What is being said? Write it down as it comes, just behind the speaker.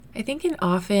I think an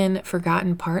often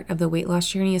forgotten part of the weight loss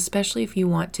journey, especially if you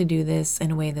want to do this in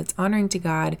a way that's honoring to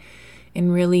God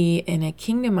and really in a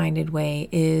kingdom-minded way,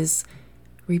 is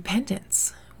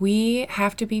repentance. We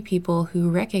have to be people who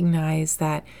recognize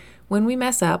that when we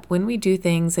mess up, when we do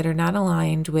things that are not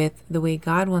aligned with the way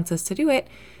God wants us to do it,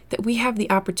 that we have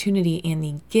the opportunity and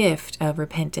the gift of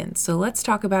repentance. So let's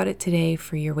talk about it today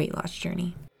for your weight loss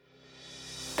journey.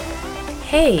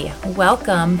 Hey,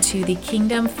 welcome to the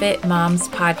Kingdom Fit Moms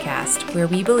podcast, where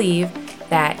we believe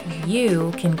that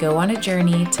you can go on a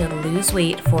journey to lose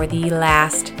weight for the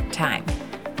last time.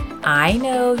 I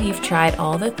know you've tried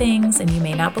all the things and you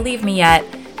may not believe me yet,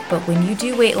 but when you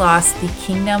do weight loss the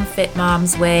Kingdom Fit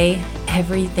Moms way,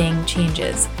 everything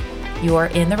changes. You're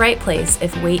in the right place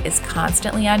if weight is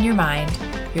constantly on your mind,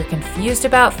 you're confused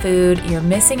about food, you're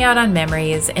missing out on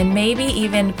memories, and maybe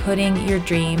even putting your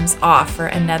dreams off for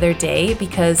another day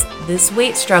because this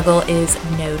weight struggle is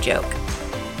no joke.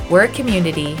 We're a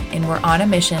community and we're on a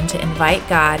mission to invite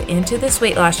God into this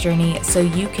weight loss journey so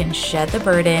you can shed the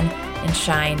burden and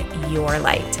shine your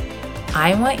light.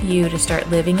 I want you to start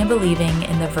living and believing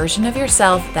in the version of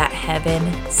yourself that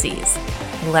heaven sees.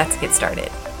 Let's get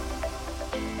started.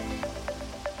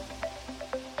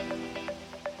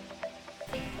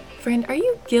 Friend, are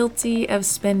you guilty of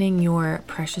spending your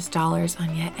precious dollars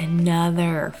on yet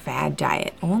another fad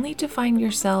diet, only to find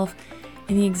yourself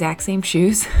in the exact same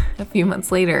shoes a few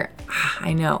months later?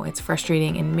 I know, it's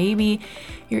frustrating, and maybe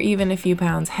you're even a few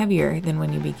pounds heavier than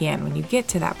when you began when you get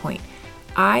to that point.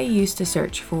 I used to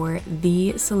search for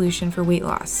the solution for weight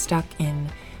loss, stuck in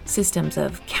systems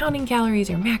of counting calories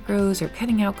or macros or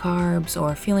cutting out carbs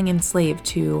or feeling enslaved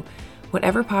to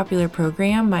whatever popular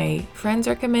program my friends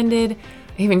recommended.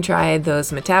 I even tried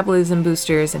those metabolism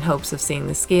boosters in hopes of seeing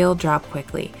the scale drop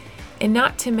quickly. And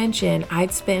not to mention,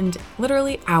 I'd spend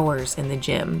literally hours in the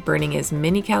gym burning as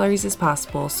many calories as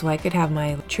possible so I could have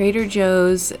my Trader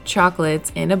Joe's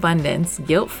chocolates in abundance,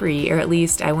 guilt-free, or at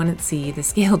least I wouldn't see the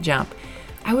scale jump.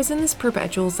 I was in this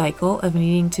perpetual cycle of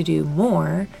needing to do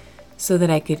more so that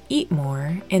I could eat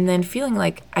more, and then feeling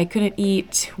like I couldn't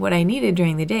eat what I needed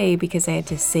during the day because I had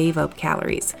to save up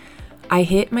calories. I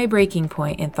hit my breaking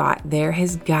point and thought there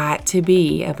has got to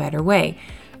be a better way.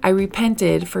 I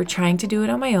repented for trying to do it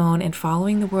on my own and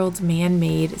following the world's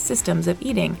man-made systems of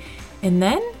eating. And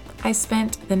then I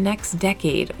spent the next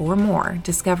decade or more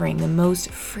discovering the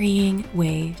most freeing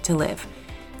way to live,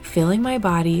 filling my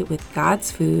body with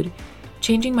God's food,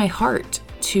 changing my heart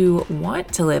to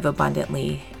want to live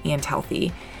abundantly and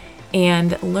healthy,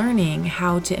 and learning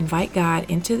how to invite God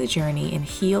into the journey and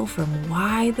heal from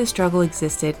why the struggle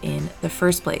existed in the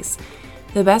first place.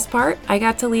 The best part, I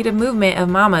got to lead a movement of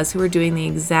mamas who are doing the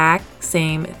exact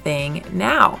same thing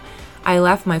now. I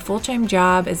left my full-time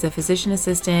job as a physician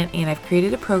assistant, and I've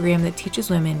created a program that teaches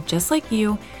women just like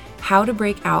you how to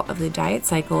break out of the diet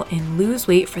cycle and lose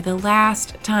weight for the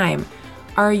last time.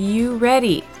 Are you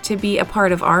ready to be a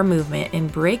part of our movement and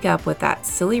break up with that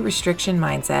silly restriction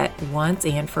mindset once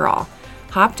and for all?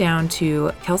 Hop down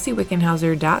to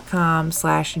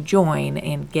kelseywickenhauser.com/join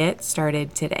and get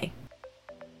started today.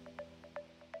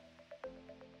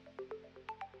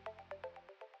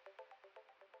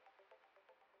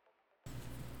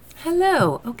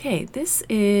 Hello. Okay, this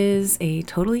is a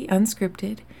totally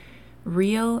unscripted,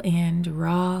 real and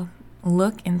raw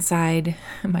look inside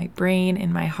my brain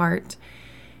and my heart.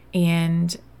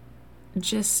 And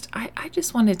I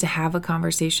just wanted to have a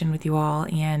conversation with you all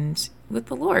and with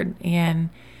the Lord, and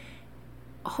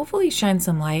hopefully shine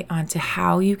some light onto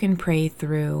how you can pray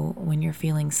through when you're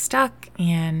feeling stuck,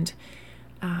 and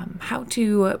how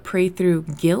to pray through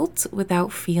guilt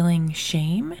without feeling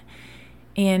shame,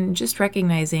 and just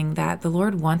recognizing that the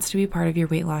Lord wants to be part of your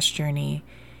weight loss journey.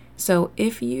 So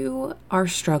if you are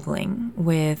struggling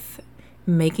with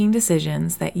making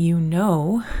decisions that you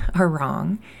know are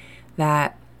wrong,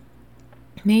 that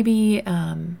maybe,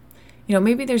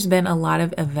 maybe there's been a lot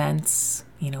of events,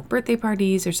 birthday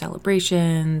parties or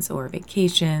celebrations or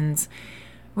vacations,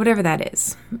 whatever that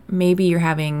is. Maybe you're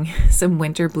having some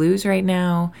winter blues right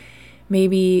now.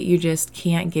 Maybe you just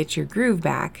can't get your groove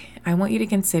back. I want you to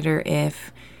consider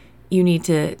if you need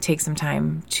to take some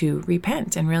time to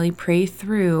repent and really pray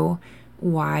through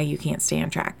why you can't stay on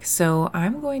track. So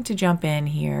I'm going to jump in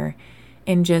here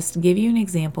and just give you an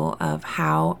example of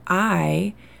how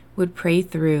I would pray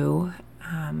through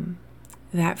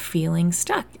that feeling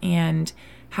stuck, and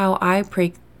how I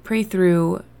pray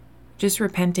through just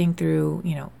repenting through,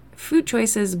 food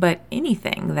choices, but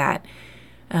anything that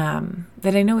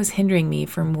I know is hindering me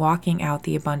from walking out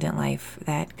the abundant life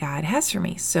that God has for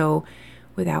me. So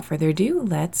without further ado,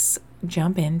 let's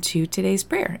jump into today's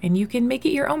prayer. And you can make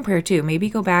it your own prayer too. Maybe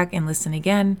go back and listen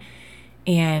again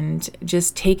and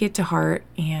just take it to heart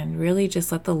and really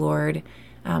just let the Lord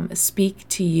speak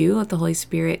to you. Let the Holy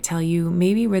Spirit tell you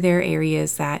maybe where there are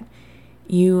areas that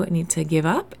you need to give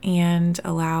up and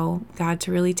allow God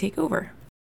to really take over.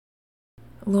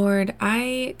 Lord,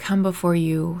 I come before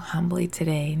you humbly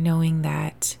today, knowing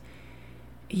that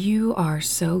you are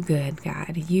so good,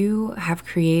 God. You have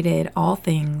created all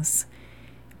things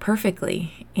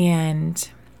perfectly, and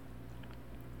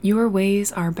your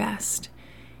ways are best.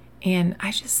 And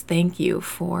I just thank you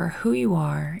for who you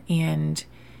are and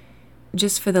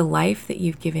just for the life that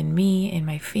you've given me and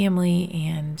my family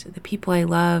and the people I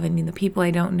love and the people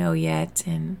I don't know yet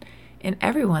and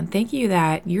everyone. Thank you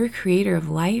that you're a creator of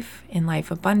life and life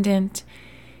abundant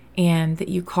and that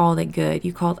you called it good.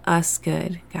 You called us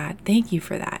good, God. Thank you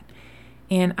for that.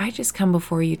 And I just come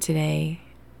before you today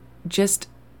just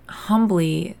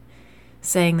humbly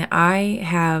saying that I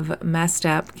have messed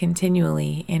up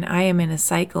continually and I am in a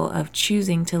cycle of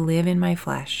choosing to live in my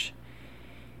flesh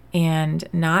and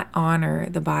not honor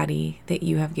the body that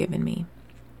you have given me.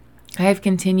 I have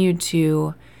continued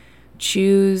to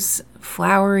choose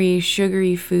floury,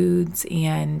 sugary foods,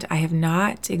 and I have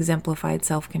not exemplified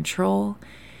self-control,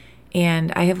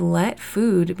 and I have let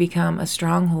food become a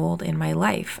stronghold in my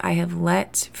life. I have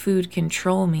let food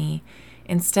control me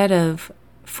instead of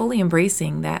fully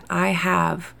embracing that I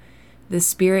have the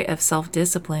spirit of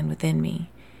self-discipline within me.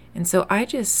 And so I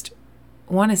just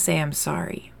want to say I'm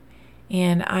sorry.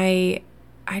 And I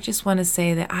just want to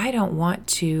say that I don't want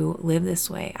to live this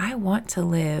way. I want to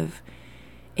live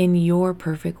in your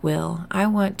perfect will. I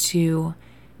want to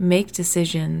make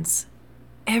decisions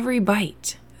every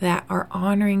bite that are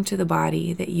honoring to the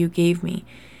body that you gave me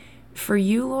for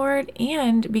you, Lord,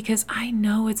 and because I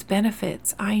know its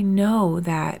benefits. I know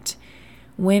that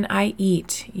when I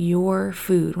eat your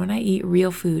food, when I eat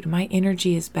real food, my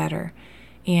energy is better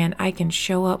and I can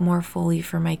show up more fully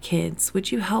for my kids.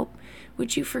 Would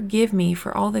you forgive me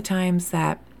for all the times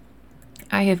that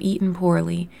I have eaten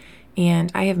poorly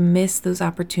and I have missed those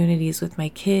opportunities with my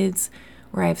kids,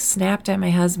 where I have snapped at my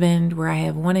husband, where I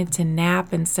have wanted to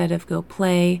nap instead of go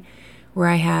play, where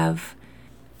I have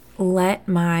let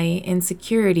my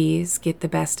insecurities get the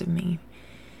best of me.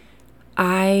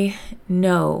 I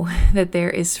know that there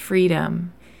is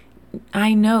freedom.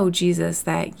 I know, Jesus,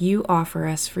 that you offer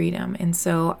us freedom. And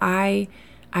so I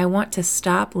want to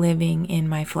stop living in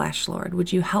my flesh, Lord.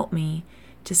 Would you help me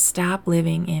to stop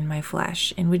living in my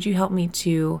flesh? And would you help me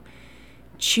to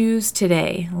choose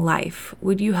today life?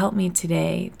 Would you help me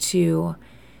today to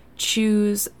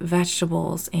choose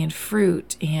vegetables and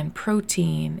fruit and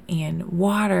protein and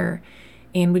water?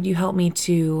 And would you help me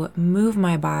to move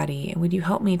my body? And would you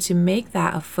help me to make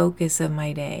that a focus of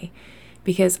my day?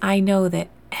 Because I know that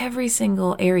every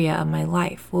single area of my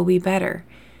life will be better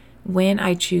when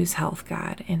I choose health,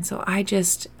 God. And so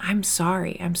I'm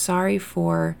sorry. I'm sorry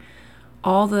for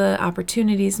all the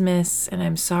opportunities missed, and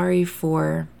I'm sorry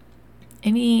for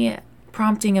any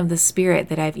prompting of the Spirit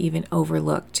that I've even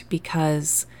overlooked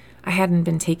because I hadn't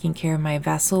been taking care of my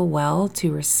vessel well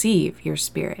to receive your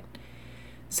Spirit.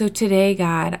 So today,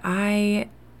 God, I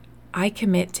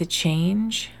commit to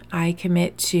change. I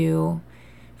commit to,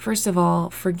 first of all,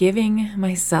 forgiving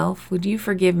myself. Would you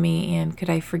forgive me? And could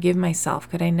I forgive myself?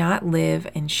 Could I not live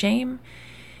in shame?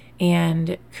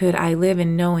 And could I live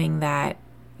in knowing that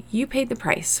you paid the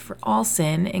price for all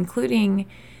sin, including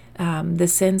the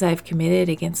sins I've committed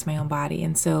against my own body?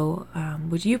 And so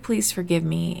would you please forgive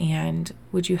me, and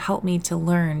would you help me to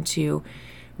learn to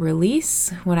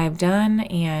release what I've done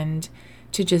and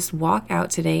to just walk out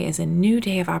today as a new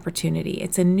day of opportunity.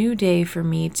 It's a new day for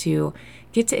me to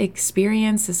get to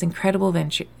experience this incredible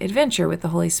adventure with the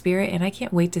Holy Spirit, and I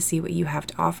can't wait to see what you have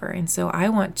to offer. And so I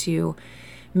want to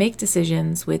make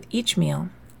decisions with each meal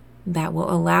that will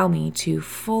allow me to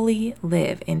fully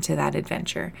live into that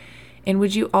adventure. And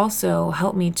would you also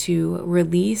help me to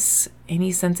release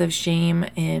any sense of shame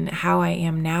in how I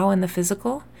am now in the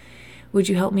physical? Would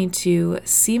you help me to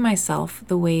see myself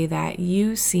the way that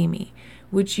you see me?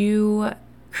 Would you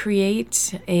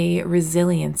create a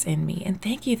resilience in me? And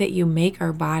thank you that you make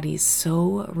our bodies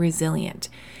so resilient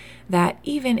that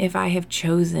even if I have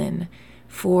chosen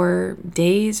for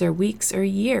days or weeks or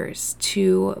years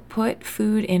to put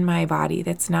food in my body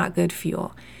that's not good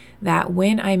fuel, that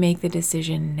when I make the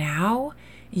decision now,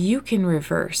 you can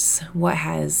reverse what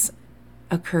has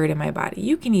occurred in my body.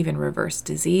 You can even reverse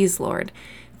disease, Lord,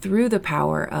 through the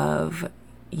power of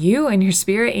you and your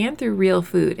Spirit and through real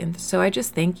food. And so I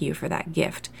just thank you for that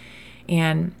gift.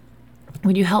 And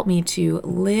would you help me to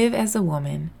live as a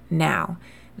woman now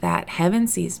that heaven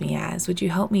sees me as? Would you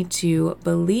help me to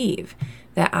believe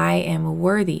that I am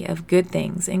worthy of good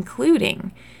things,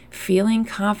 including feeling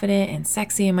confident and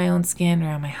sexy in my own skin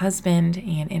around my husband,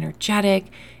 and energetic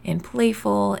and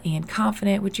playful and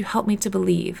confident? Would you help me to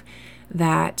believe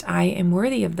that I am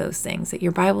worthy of those things, that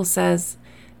your Bible says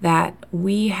that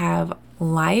we have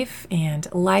life and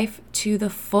life to the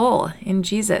full in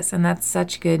Jesus, and that's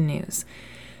such good news.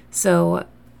 So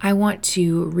I want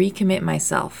to recommit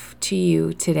myself to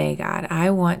you today, God. I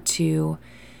want to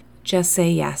just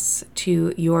say yes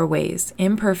to your ways,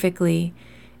 imperfectly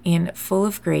and full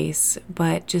of grace,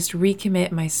 but just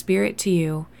recommit my spirit to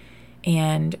you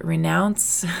and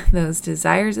renounce those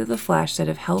desires of the flesh that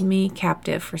have held me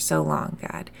captive for so long,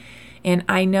 God. And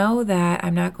I know that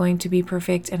I'm not going to be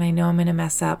perfect, and I know I'm going to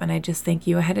mess up, and I just thank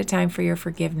you ahead of time for your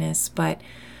forgiveness, but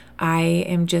I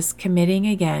am just committing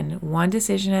again, one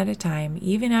decision at a time,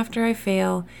 even after I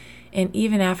fail, and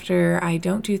even after I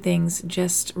don't do things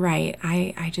just right.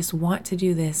 I just want to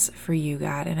do this for you,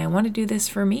 God, and I want to do this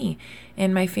for me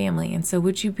and my family. And so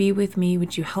would you be with me?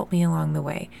 Would you help me along the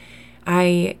way?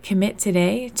 I commit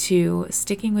today to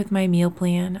sticking with my meal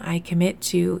plan. I commit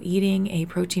to eating a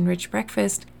protein-rich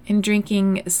breakfast and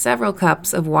drinking several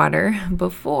cups of water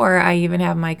before I even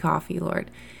have my coffee,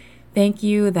 Lord. Thank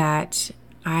you that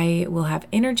I will have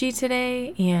energy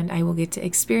today, and I will get to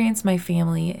experience my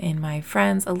family and my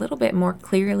friends a little bit more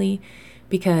clearly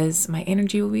because my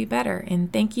energy will be better.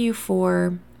 And thank you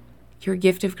for your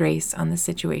gift of grace on this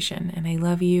situation. And I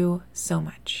love you so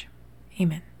much.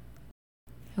 Amen.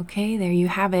 Okay, there you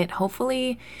have it.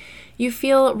 Hopefully you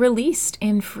feel released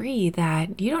and free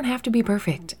that you don't have to be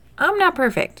perfect. I'm not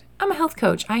perfect. I'm a health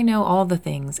coach. I know all the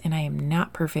things, and I am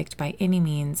not perfect by any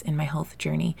means in my health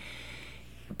journey.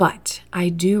 But I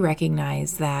do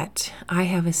recognize that I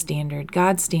have a standard,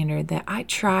 God's standard, that I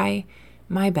try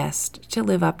my best to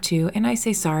live up to. And I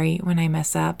say sorry when I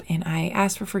mess up, and I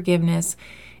ask for forgiveness.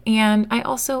 And I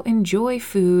also enjoy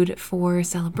food for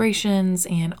celebrations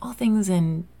and all things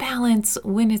in balance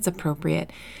when it's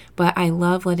appropriate. But I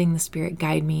love letting the Spirit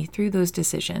guide me through those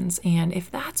decisions. And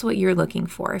if that's what you're looking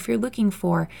for, if you're looking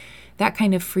for that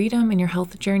kind of freedom in your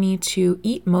health journey to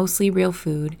eat mostly real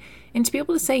food and to be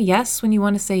able to say yes when you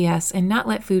want to say yes and not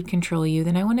let food control you,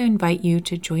 then I want to invite you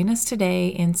to join us today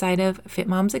inside of Fit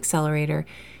Moms Accelerator.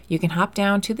 You can hop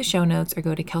down to the show notes or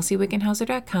go to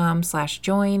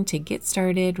kelseywickenhauser.com/join to get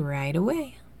started right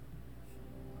away.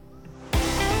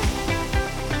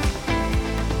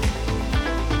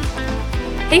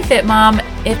 Hey Fit Mom,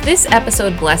 if this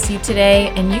episode blessed you today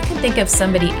and you can think of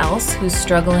somebody else who's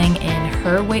struggling in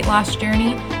her weight loss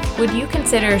journey, would you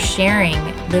consider sharing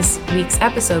this week's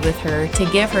episode with her to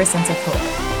give her a sense of hope?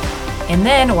 And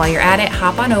then while you're at it,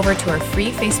 hop on over to our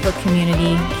free Facebook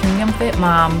community, Kingdom Fit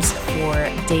Moms, for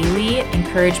daily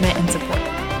encouragement and support.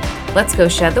 Let's go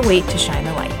shed the weight to shine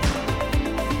the light.